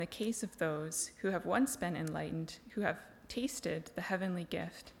the case of those who have once been enlightened, who have tasted the heavenly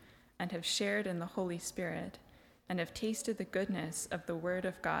gift, and have shared in the Holy Spirit, and have tasted the goodness of the Word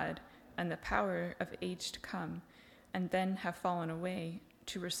of God and the power of age to come, and then have fallen away,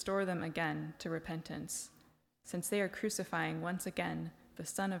 to restore them again to repentance, since they are crucifying once again the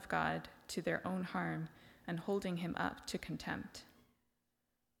Son of God to their own harm and holding him up to contempt.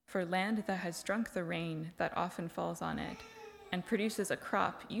 For land that has drunk the rain that often falls on it, and produces a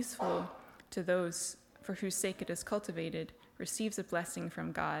crop useful to those for whose sake it is cultivated, receives a blessing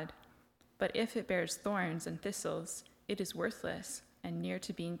from God. But if it bears thorns and thistles, it is worthless and near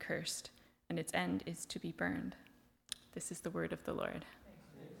to being cursed, and its end is to be burned. This is the word of the Lord.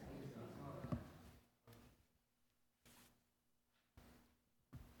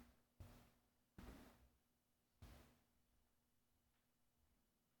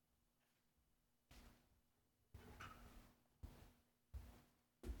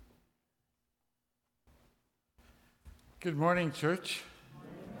 Good morning, church.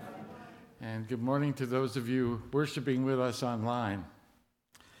 And good morning to those of you worshiping with us online.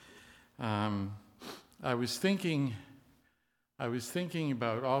 I was thinking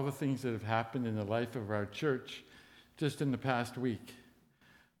about all the things that have happened in the life of our church just in the past week.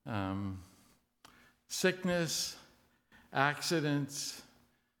 Sickness, accidents,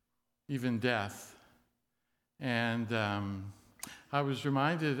 even death. And I was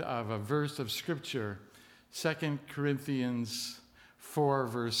reminded of a verse of Scripture, 2 Corinthians 4,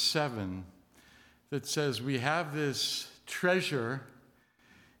 verse 7, that says, "We have this treasure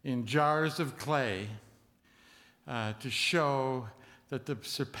in jars of clay to show that the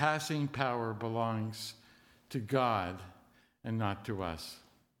surpassing power belongs to God and not to us."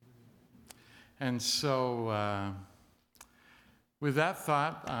 And so with that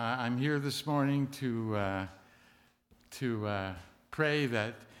thought, I'm here this morning to pray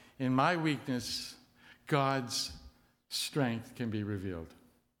that in my weakness, God's strength can be revealed.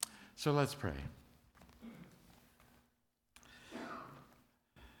 So let's pray.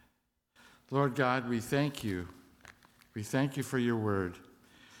 Lord God, we thank you. We thank you for your word.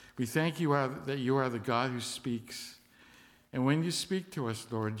 We thank you that you are the God who speaks. And when you speak to us,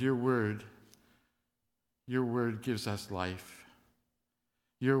 Lord, your word gives us life.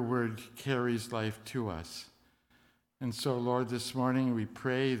 Your word carries life to us. And so, Lord, this morning we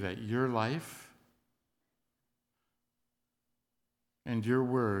pray that your life and your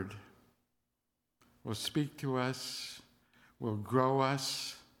word will speak to us, will grow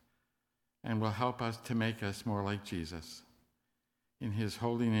us, and will help us to make us more like Jesus. In his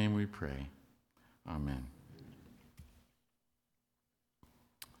holy name we pray. Amen.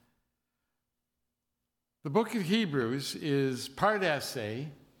 The book of Hebrews is part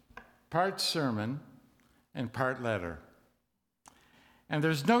essay, part sermon, and part letter. And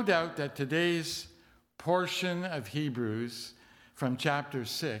there's no doubt that today's portion of Hebrews from chapter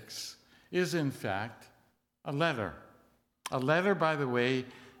 6 is, in fact, a letter. A letter, by the way,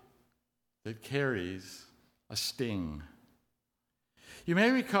 that carries a sting. You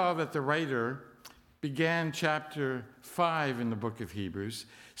may recall that the writer began chapter 5 in the book of Hebrews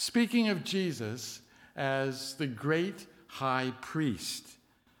speaking of Jesus as the great high priest,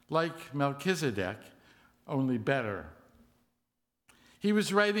 like Melchizedek, only better. He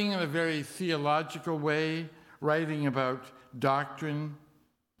was writing in a very theological way, writing about doctrine,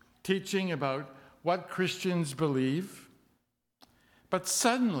 teaching about what Christians believe. But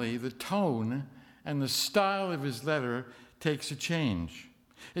suddenly the tone and the style of his letter takes a change.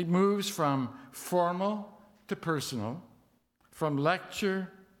 It moves from formal to personal, from lecture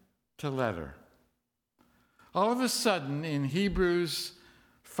to letter. All of a sudden, in Hebrews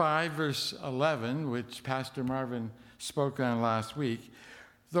 5, verse 11, which Pastor Marvin spoke on last week,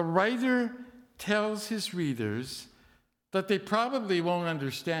 the writer tells his readers that they probably won't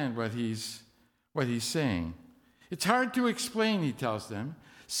understand what he's saying. It's hard to explain, he tells them,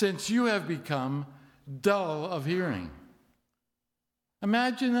 since you have become dull of hearing.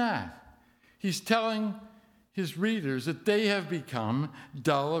 Imagine that. He's telling his readers that they have become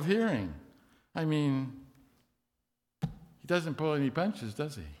dull of hearing. I mean, he doesn't pull any punches,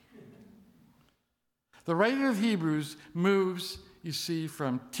 does he? The writer of Hebrews moves, you see,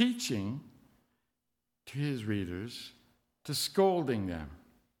 from teaching to his readers to scolding them.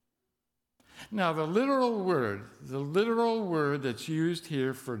 Now, the literal word that's used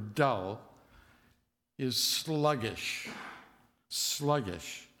here for dull is sluggish.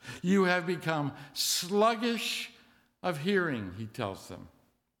 Sluggish. You have become sluggish of hearing, he tells them.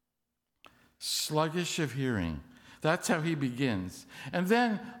 Sluggish of hearing. That's how he begins. And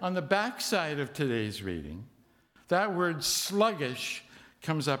then on the backside of today's reading, that word sluggish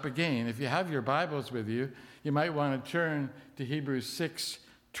comes up again. If you have your Bibles with you, you might want to turn to Hebrews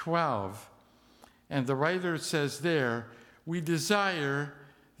 6:12. And the writer says there, "We desire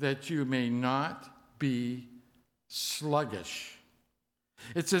that you may not be sluggish."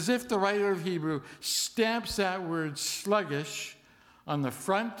 It's as if the writer of Hebrew stamps that word sluggish on the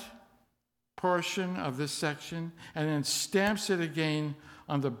front portion of this section and then stamps it again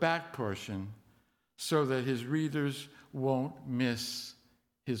on the back portion so that his readers won't miss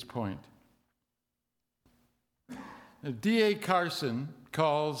his point. Now, D.A. Carson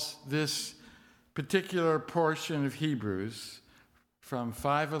calls this particular portion of Hebrews from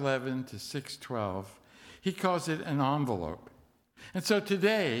 5:11 to 6:12, he calls it an envelope. And so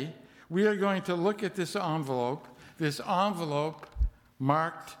today, we are going to look at this envelope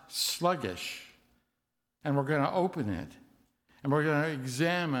marked sluggish, and we're going to open it, and we're going to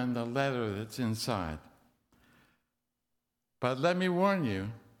examine the letter that's inside. But let me warn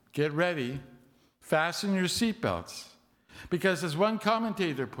you, get ready, fasten your seatbelts, because as one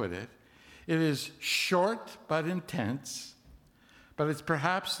commentator put it, it is short but intense, but it's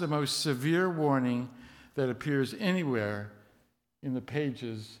perhaps the most severe warning that appears anywhere in the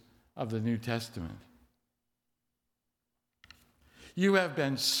pages of the New Testament. You have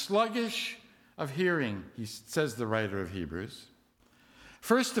been sluggish of hearing, says the writer of Hebrews.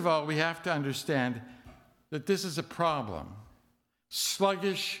 First of all, we have to understand that this is a problem.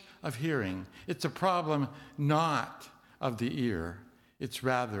 Sluggish of hearing. It's a problem not of the ear. It's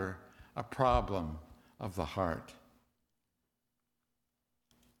rather a problem of the heart.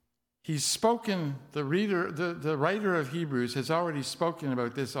 He's spoken, the writer of Hebrews has already spoken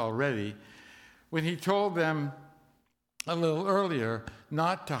about this already when he told them a little earlier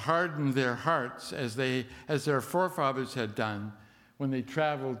not to harden their hearts as their forefathers had done when they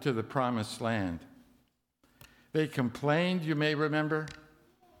traveled to the promised land. They complained, you may remember.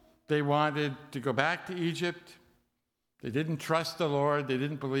 They wanted to go back to Egypt. They didn't trust the Lord. They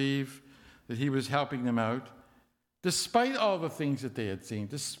didn't believe that he was helping them out. Despite all the things that they had seen,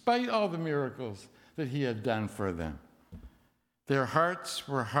 despite all the miracles that he had done for them, their hearts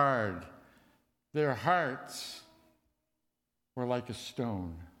were hard. Their hearts were like a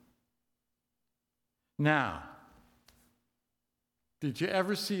stone. Now, did you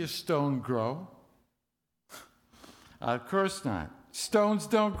ever see a stone grow? Of course not. Stones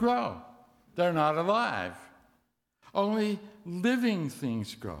don't grow. They're not alive. Only living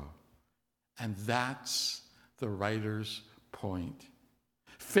things grow. And that's the writer's point.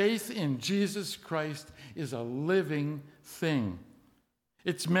 Faith in Jesus Christ is a living thing.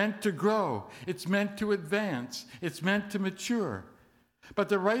 It's meant to grow. It's meant to advance. It's meant to mature. But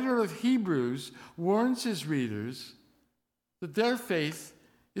the writer of Hebrews warns his readers that their faith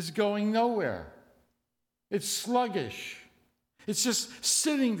is going nowhere. It's sluggish. It's just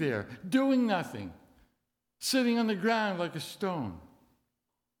sitting there, doing nothing, sitting on the ground like a stone.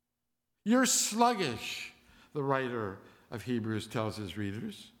 You're sluggish, the writer of Hebrews tells his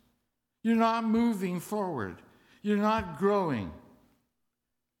readers. You're not moving forward. You're not growing.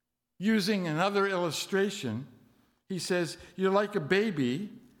 Using another illustration, he says, you're like a baby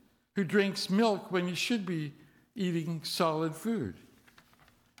who drinks milk when you should be eating solid food.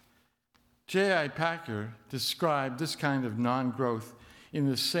 J.I. Packer described this kind of non-growth in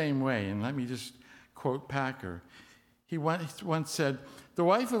the same way, and let me just quote Packer. He once said, "The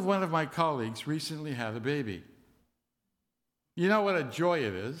wife of one of my colleagues recently had a baby. You know what a joy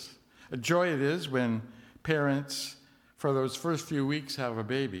it is? A joy it is when parents, for those first few weeks, have a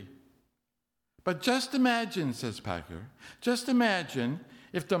baby. But just imagine," says Packer, "just imagine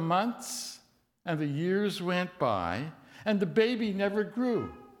if the months and the years went by and the baby never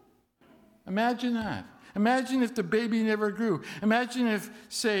grew. Imagine that. Imagine if the baby never grew. Imagine if,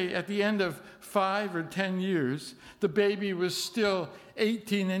 say, at the end of 5 or 10 years, the baby was still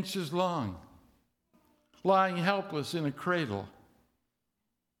 18 inches long, lying helpless in a cradle.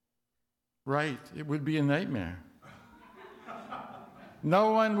 Right, it would be a nightmare.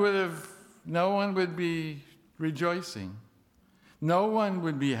 No one would be rejoicing. No one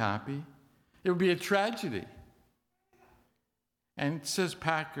would be happy. It would be a tragedy. And says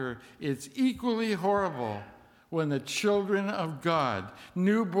Packer, it's equally horrible when the children of God,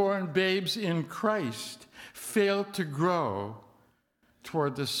 newborn babes in Christ, fail to grow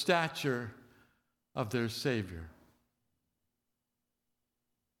toward the stature of their Savior.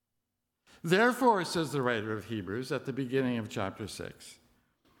 Therefore, says the writer of Hebrews at the beginning of chapter 6,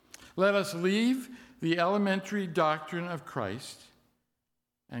 let us leave the elementary doctrine of Christ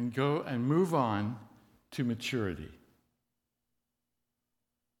and go and move on to maturity.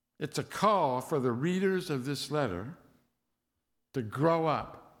 It's a call for the readers of this letter to grow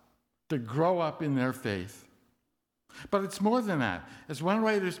up in their faith. But it's more than that. As one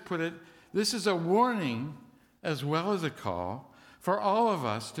writer put it, this is a warning as well as a call for all of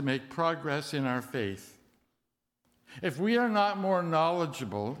us to make progress in our faith. If we are not more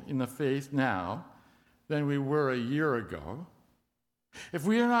knowledgeable in the faith now than we were a year ago, if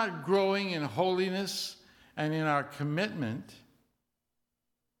we are not growing in holiness and in our commitment,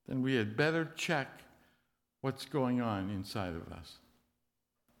 then we had better check what's going on inside of us.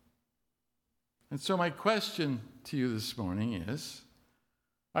 And so my question to you this morning is,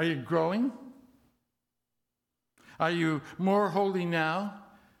 are you growing? Are you more holy now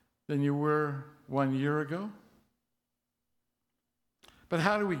than you were 1 year ago? But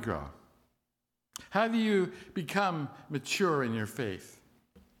how do we grow? How do you become mature in your faith?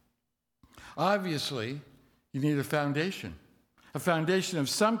 Obviously, you need a foundation of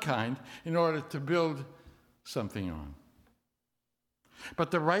some kind in order to build something on.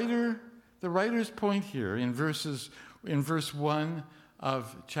 But the writer's point here in verse 1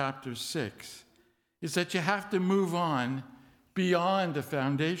 of chapter 6 is that you have to move on beyond a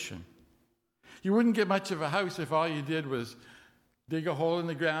foundation. You wouldn't get much of a house if all you did was dig a hole in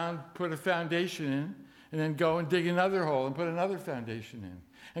the ground, put a foundation in, and then go and dig another hole and put another foundation in.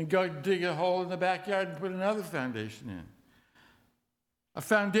 And go dig a hole in the backyard and put another foundation in. A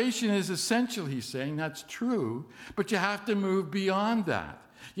foundation is essential, he's saying. That's true. But you have to move beyond that.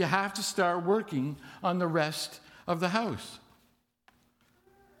 You have to start working on the rest of the house.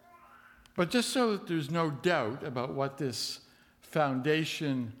 But just so that there's no doubt about what this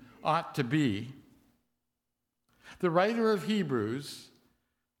foundation ought to be, the writer of Hebrews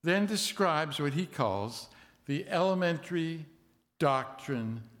then describes what he calls the elementary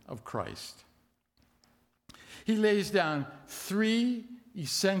doctrine of Christ. He lays down 3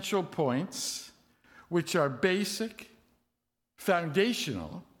 essential points which are basic,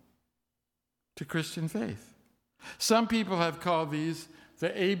 foundational to Christian faith. Some people have called these the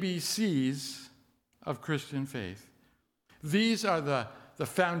ABCs of Christian faith. These are the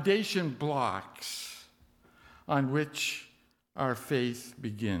foundation blocks on which our faith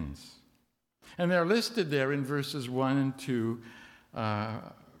begins. And they're listed there in verses 1 and 2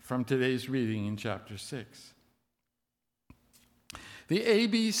 from today's reading in chapter 6. The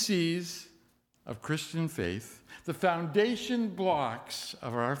ABCs of Christian faith, the foundation blocks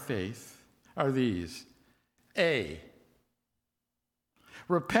of our faith, are these. A,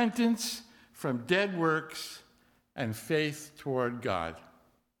 repentance from dead works and faith toward God.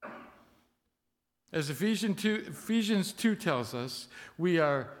 As Ephesians 2 tells us, we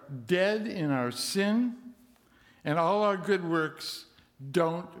are dead in our sin, and all our good works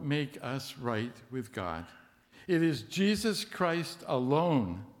don't make us right with God. It is Jesus Christ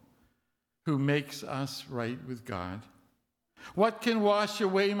alone who makes us right with God. What can wash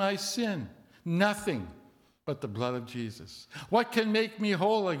away my sin? Nothing but the blood of Jesus. What can make me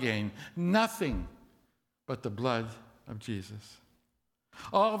whole again? Nothing but the blood of Jesus.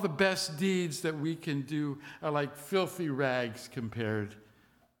 All the best deeds that we can do are like filthy rags compared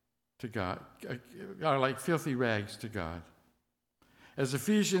to God, are like filthy rags to God. As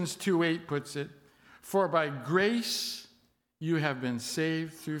Ephesians 2:8 puts it, for by grace you have been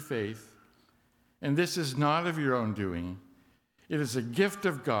saved through faith, and this is not of your own doing. It is a gift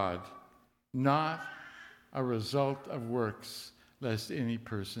of God, not a result of works, lest any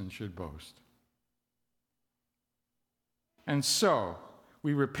person should boast. And so,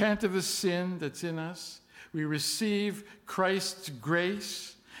 we repent of the sin that's in us. We receive Christ's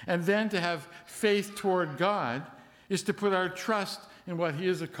grace. And then to have faith toward God is to put our trust in what he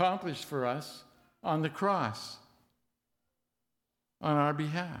has accomplished for us on the cross on our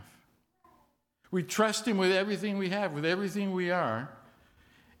behalf. We trust him with everything we have, with everything we are.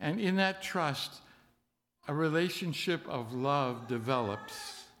 And in that trust, a relationship of love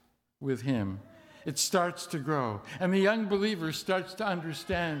develops with him. It starts to grow. And the young believer starts to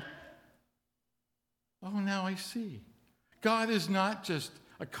understand, oh, now I see. God is not just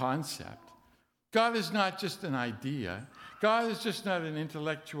a concept. God is not just an idea. God is just not an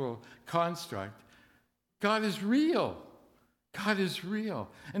intellectual construct. God is real. God is real.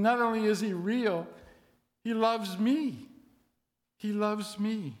 And not only is he real, he loves me. He loves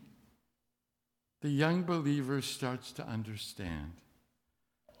me. The young believer starts to understand.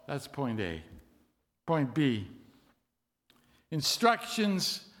 That's point A. Point B,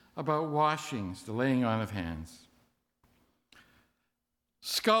 instructions about washings, the laying on of hands.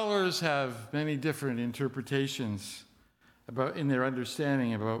 Scholars have many different interpretations in their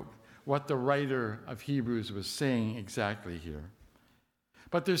understanding about what the writer of Hebrews was saying exactly here.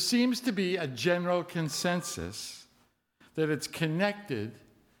 But there seems to be a general consensus that it's connected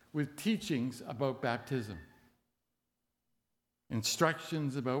with teachings about baptism,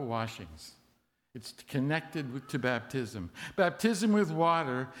 instructions about washings. It's connected to baptism. Baptism with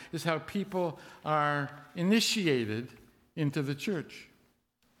water is how people are initiated into the church.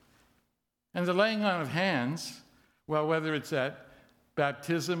 And the laying on of hands, well, whether it's at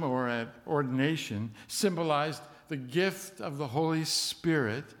baptism or at ordination, symbolized the gift of the Holy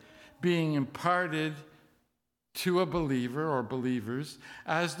Spirit being imparted to a believer or believers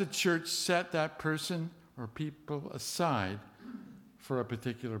as the church set that person or people aside for a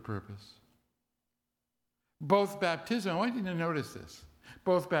particular purpose. Both baptism, I want you to notice this,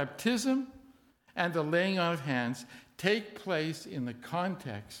 both baptism and the laying on of hands take place in the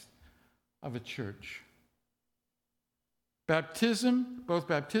context of a church. Baptism, both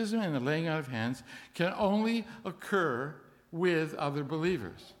baptism and the laying on of hands, can only occur with other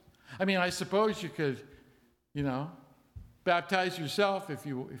believers. I mean, I suppose you could, baptize yourself if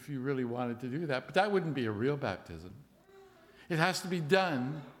you really wanted to do that, but that wouldn't be a real baptism. It has to be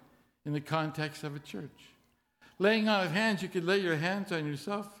done in the context of a church. Laying on of hands, you could lay your hands on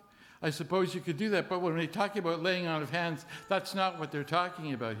yourself. I suppose you could do that, but when they talk about laying on of hands, that's not what they're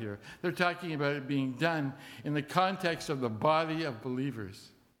talking about here. They're talking about it being done in the context of the body of believers.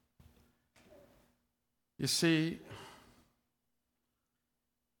 You see,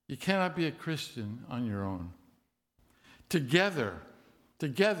 you cannot be a Christian on your own. Together,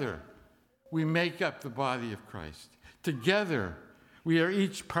 we make up the body of Christ. Together, we are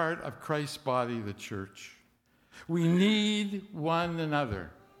each part of Christ's body, the church. We need one another.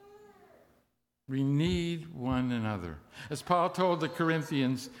 We need one another. As Paul told the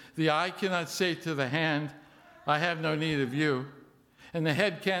Corinthians, the eye cannot say to the hand, I have no need of you. And the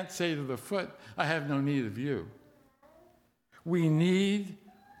head can't say to the foot, I have no need of you. We need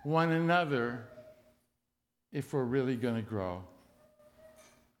one another if we're really going to grow.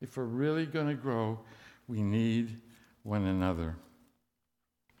 If we're really going to grow, we need one another.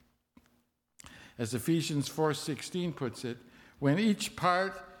 As Ephesians 4:16 puts it, when each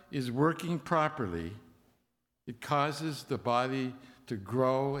part is working properly, it causes the body to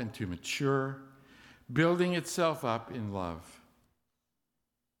grow and to mature, building itself up in love.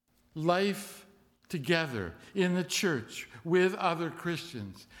 Life together in the church with other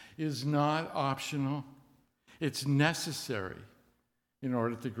Christians is not optional. It's necessary in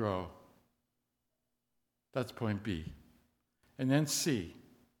order to grow. That's point B. And then C,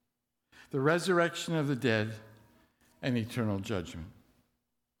 the resurrection of the dead and eternal judgment.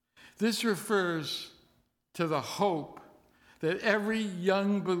 This refers to the hope that every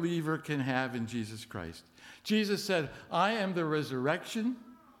young believer can have in Jesus Christ. Jesus said, I am the resurrection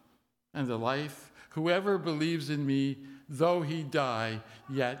and the life. Whoever believes in me, though he die,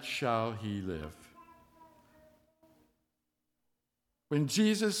 yet shall he live. When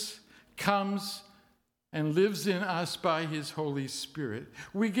Jesus comes and lives in us by his Holy Spirit,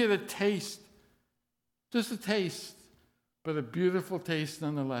 we get a taste, just a taste, but a beautiful taste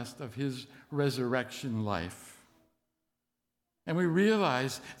nonetheless of his resurrection life. And we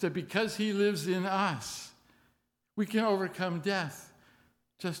realize that because he lives in us, we can overcome death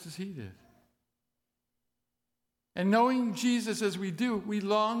just as he did. And knowing Jesus as we do, we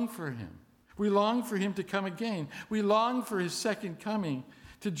long for him. We long for him to come again. We long for his second coming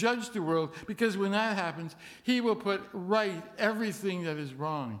to judge the world, because when that happens, he will put right everything that is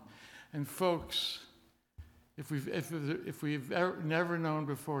wrong. And folks, if we've never known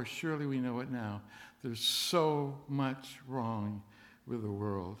before, surely we know it now. There's so much wrong with the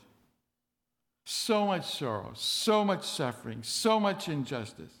world. So much sorrow, so much suffering, so much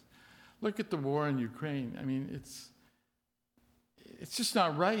injustice. Look at the war in Ukraine. I mean, it's just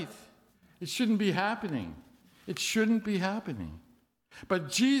not right. It shouldn't be happening. It shouldn't be happening.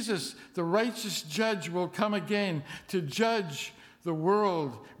 But Jesus, the righteous judge, will come again to judge the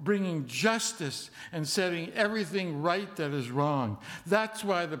world, bringing justice and setting everything right that is wrong. That's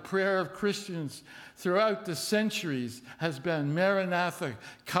why the prayer of Christians throughout the centuries has been, Maranatha,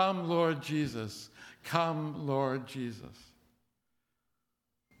 come Lord Jesus, come Lord Jesus.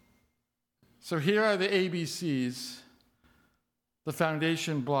 So here are the ABCs, the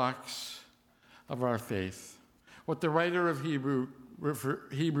foundation blocks of our faith. What the writer of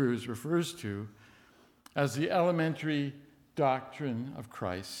Hebrews refers to as the elementary doctrine of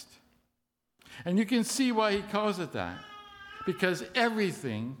Christ. And you can see why he calls it that. Because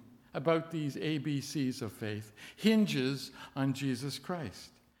everything about these ABCs of faith hinges on Jesus Christ.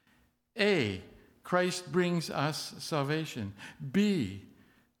 A, Christ brings us salvation. B,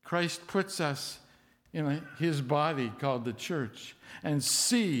 Christ puts us in his body called the church. And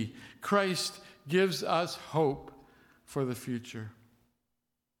C, Christ gives us hope for the future.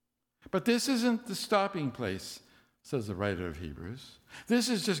 But this isn't the stopping place, says the writer of Hebrews. This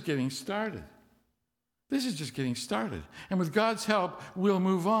is just getting started. This is just getting started. And with God's help, we'll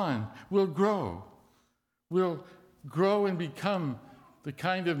move on. We'll grow. We'll grow and become the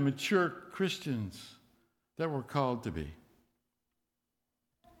kind of mature Christians that we're called to be.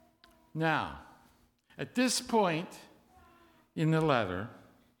 Now, at this point in the letter,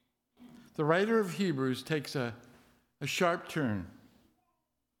 the writer of Hebrews takes a sharp turn.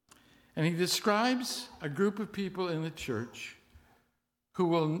 And he describes a group of people in the church who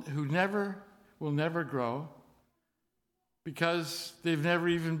will never grow because they've never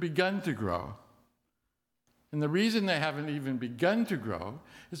even begun to grow. And the reason they haven't even begun to grow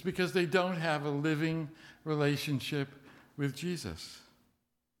is because they don't have a living relationship with Jesus.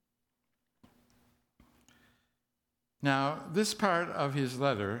 Now, this part of his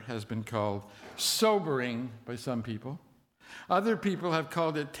letter has been called sobering by some people. Other people have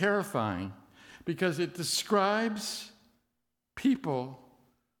called it terrifying because it describes people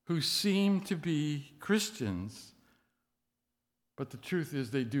who seem to be Christians, but the truth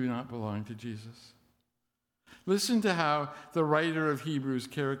is they do not belong to Jesus. Listen to how the writer of Hebrews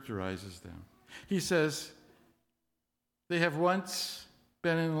characterizes them. He says, they have once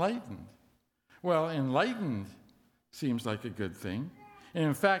been enlightened. Well, enlightened seems like a good thing. And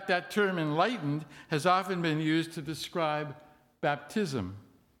in fact, that term enlightened has often been used to describe baptism.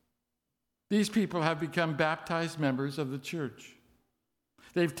 These people have become baptized members of the church.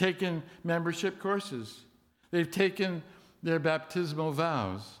 They've taken membership courses. They've taken their baptismal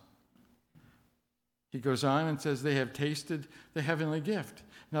vows. He goes on and says they have tasted the heavenly gift.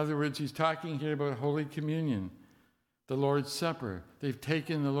 In other words, he's talking here about Holy Communion, the Lord's Supper. They've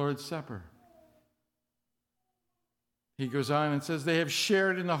taken the Lord's Supper. He goes on and says they have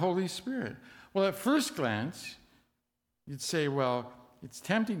shared in the Holy Spirit. Well, at first glance, you'd say, well, it's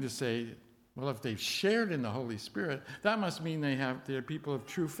tempting to say, well, if they've shared in the Holy Spirit, that must mean they're people of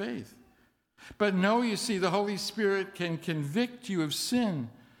true faith. But no, you see, the Holy Spirit can convict you of sin,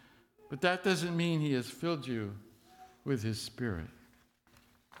 but that doesn't mean he has filled you with his Spirit.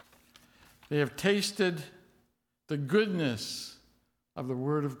 They have tasted the goodness of the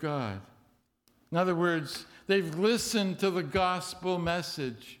Word of God. In other words, they've listened to the gospel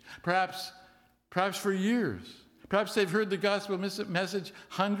message, perhaps for years. Perhaps they've heard the gospel message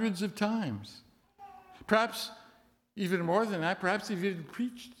hundreds of times. Perhaps even more than that, perhaps they've even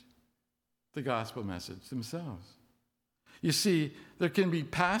preached the gospel message themselves. You see, there can be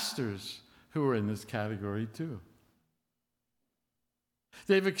pastors who are in this category too.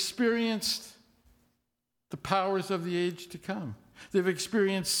 They've experienced the powers of the age to come. They've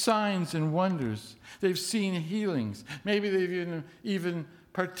experienced signs and wonders. They've seen healings. Maybe they've even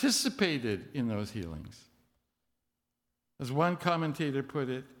participated in those healings. As one commentator put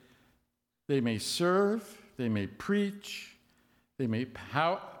it, they may serve, they may preach, they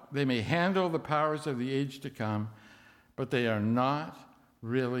may handle the powers of the age to come, but they are not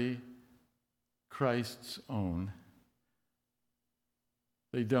really Christ's own.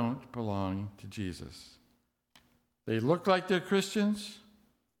 They don't belong to Jesus. They look like they're Christians,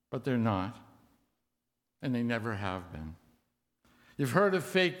 but they're not, and they never have been. You've heard of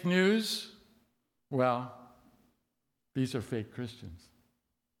fake news? Well, these are fake Christians.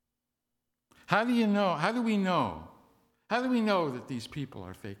 How do we know? How do we know that these people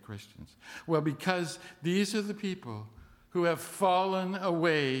are fake Christians? Well, because these are the people who have fallen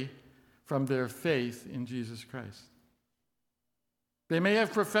away from their faith in Jesus Christ. They may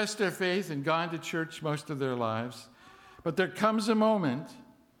have professed their faith and gone to church most of their lives, but there comes a moment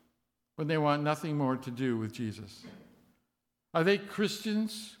when they want nothing more to do with Jesus. Are they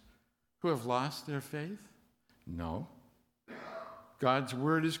Christians who have lost their faith? No. God's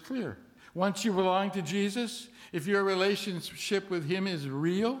word is clear. Once you belong to Jesus, if your relationship with him is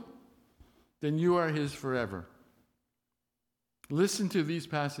real, then you are his forever. Listen to these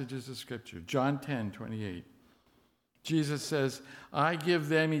passages of Scripture. John 10:28. Jesus says, I give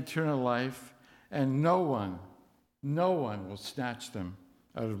them eternal life, and no one will snatch them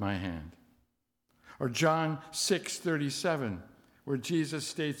out of my hand. Or John 6:37, where Jesus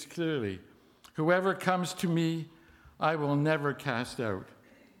states clearly, whoever comes to me, I will never cast out.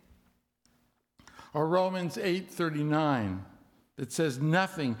 Or Romans 8:39, that says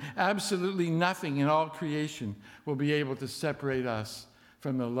nothing, absolutely nothing in all creation will be able to separate us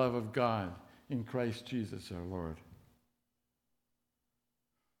from the love of God in Christ Jesus our Lord.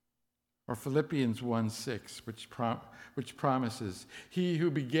 Or Philippians 1:6, which promises, he who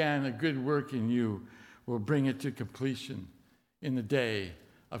began a good work in you will bring it to completion in the day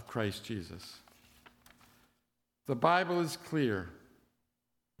of Christ Jesus. The Bible is clear,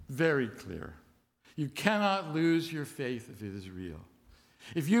 very clear. You cannot lose your faith if it is real.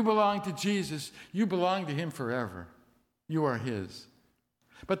 If you belong to Jesus, you belong to him forever. You are his.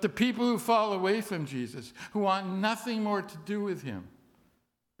 But the people who fall away from Jesus, who want nothing more to do with him,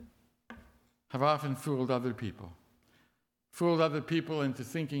 have often fooled other people into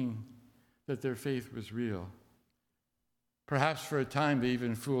thinking that their faith was real. Perhaps for a time they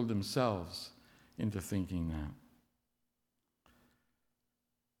even fooled themselves into thinking that.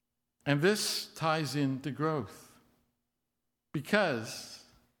 And this ties into growth. Because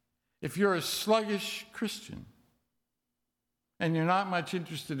if you're a sluggish Christian and you're not much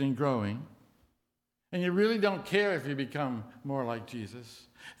interested in growing, and you really don't care if you become more like Jesus,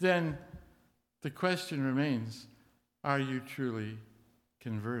 then the question remains, are you truly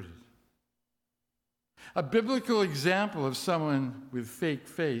converted? A biblical example of someone with fake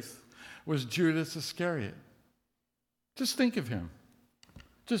faith was Judas Iscariot. Just think of him.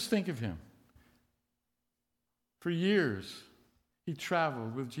 Just think of him. For years, he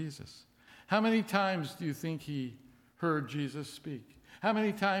traveled with Jesus. How many times do you think he heard Jesus speak? How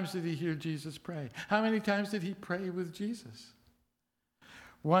many times did he hear Jesus pray? How many times did he pray with Jesus?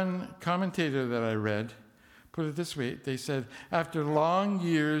 One commentator that I read put it this way. They said, after long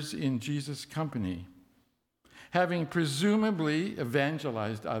years in Jesus' company, having presumably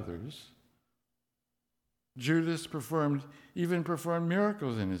evangelized others, Judas performed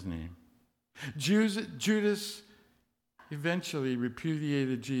miracles in his name. Judas eventually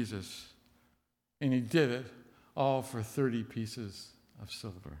repudiated Jesus, and he did it all for 30 pieces of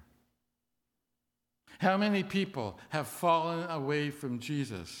silver. How many people have fallen away from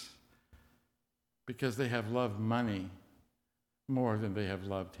Jesus because they have loved money more than they have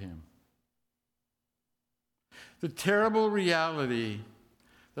loved him? The terrible reality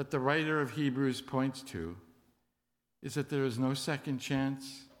that the writer of Hebrews points to is that there is no second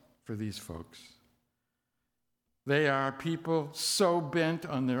chance for these folks. They are people so bent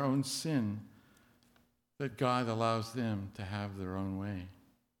on their own sin that God allows them to have their own way.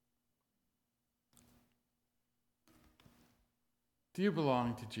 Do you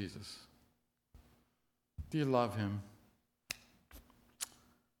belong to Jesus? Do you love him?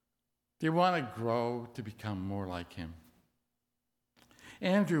 Do you want to grow to become more like him?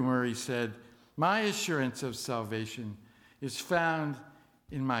 Andrew Murray said, "My assurance of salvation is found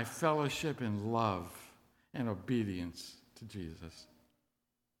in my fellowship in love and obedience to Jesus."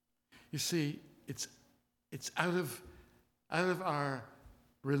 You see, it's out of our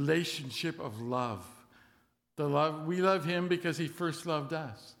relationship of love. We love him because he first loved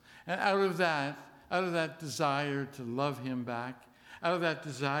us. And out of that desire to love him back, out of that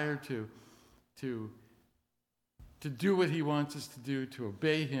desire to do what he wants us to do, to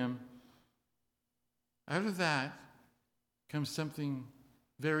obey him, out of that comes something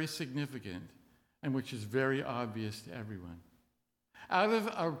very significant and which is very obvious to everyone. Out of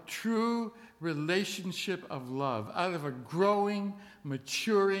a true relationship of love, out of a growing,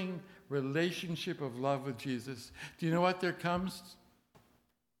 maturing relationship of love with Jesus, do you know what there comes?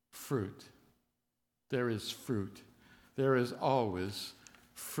 Fruit. There is fruit. There is always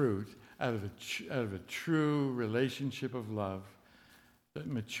fruit out of a true relationship of love that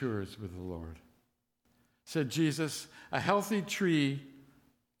matures with the Lord. Said Jesus, a healthy tree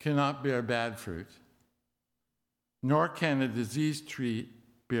cannot bear bad fruit, nor can a diseased tree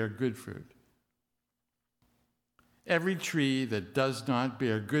bear good fruit. Every tree that does not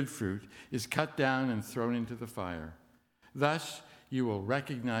bear good fruit is cut down and thrown into the fire. Thus you will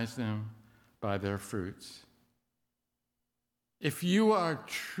recognize them by their fruits. If you are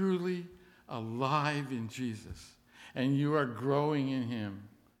truly alive in Jesus and you are growing in him,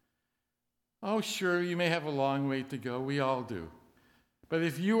 oh, sure, you may have a long way to go. We all do. But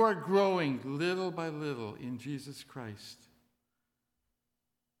if you are growing little by little in Jesus Christ,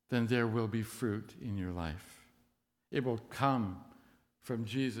 then there will be fruit in your life. It will come from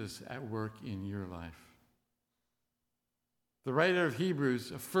Jesus at work in your life. The writer of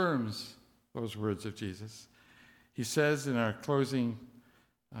Hebrews affirms those words of Jesus. He says in our closing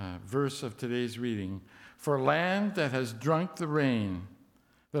verse of today's reading, "For land that has drunk the rain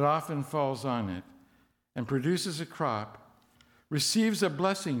that often falls on it and produces a crop receives a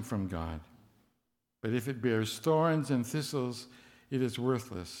blessing from God. But if it bears thorns and thistles, it is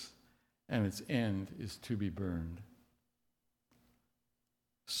worthless, and its end is to be burned."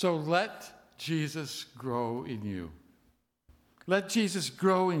 So let Jesus grow in you. Let Jesus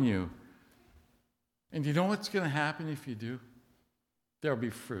grow in you. And you know what's going to happen if you do? There'll be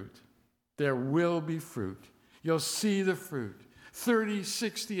fruit. There will be fruit. You'll see the fruit. 30,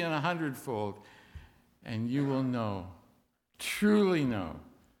 60, and 100-fold. and you will know, truly know,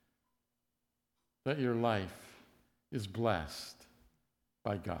 that your life is blessed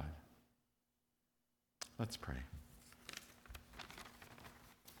by God. Let's pray.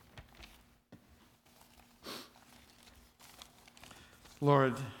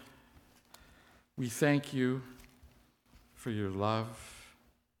 Lord, we thank you for your love.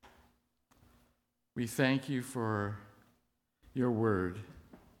 We thank you for your word.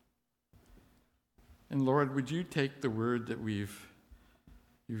 And Lord, would you take the word that you've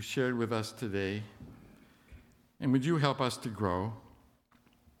shared with us today, and would you help us to grow?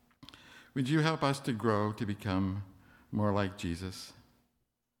 Would you help us to grow to become more like Jesus?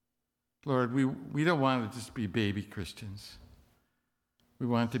 Lord, we don't want to just be baby Christians. We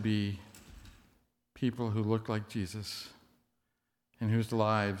want to be people who look like Jesus and whose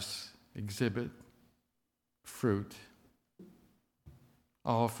lives exhibit fruit,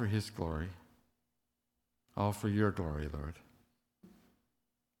 all for his glory, all for your glory, Lord.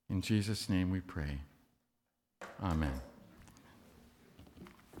 In Jesus' name we pray. Amen.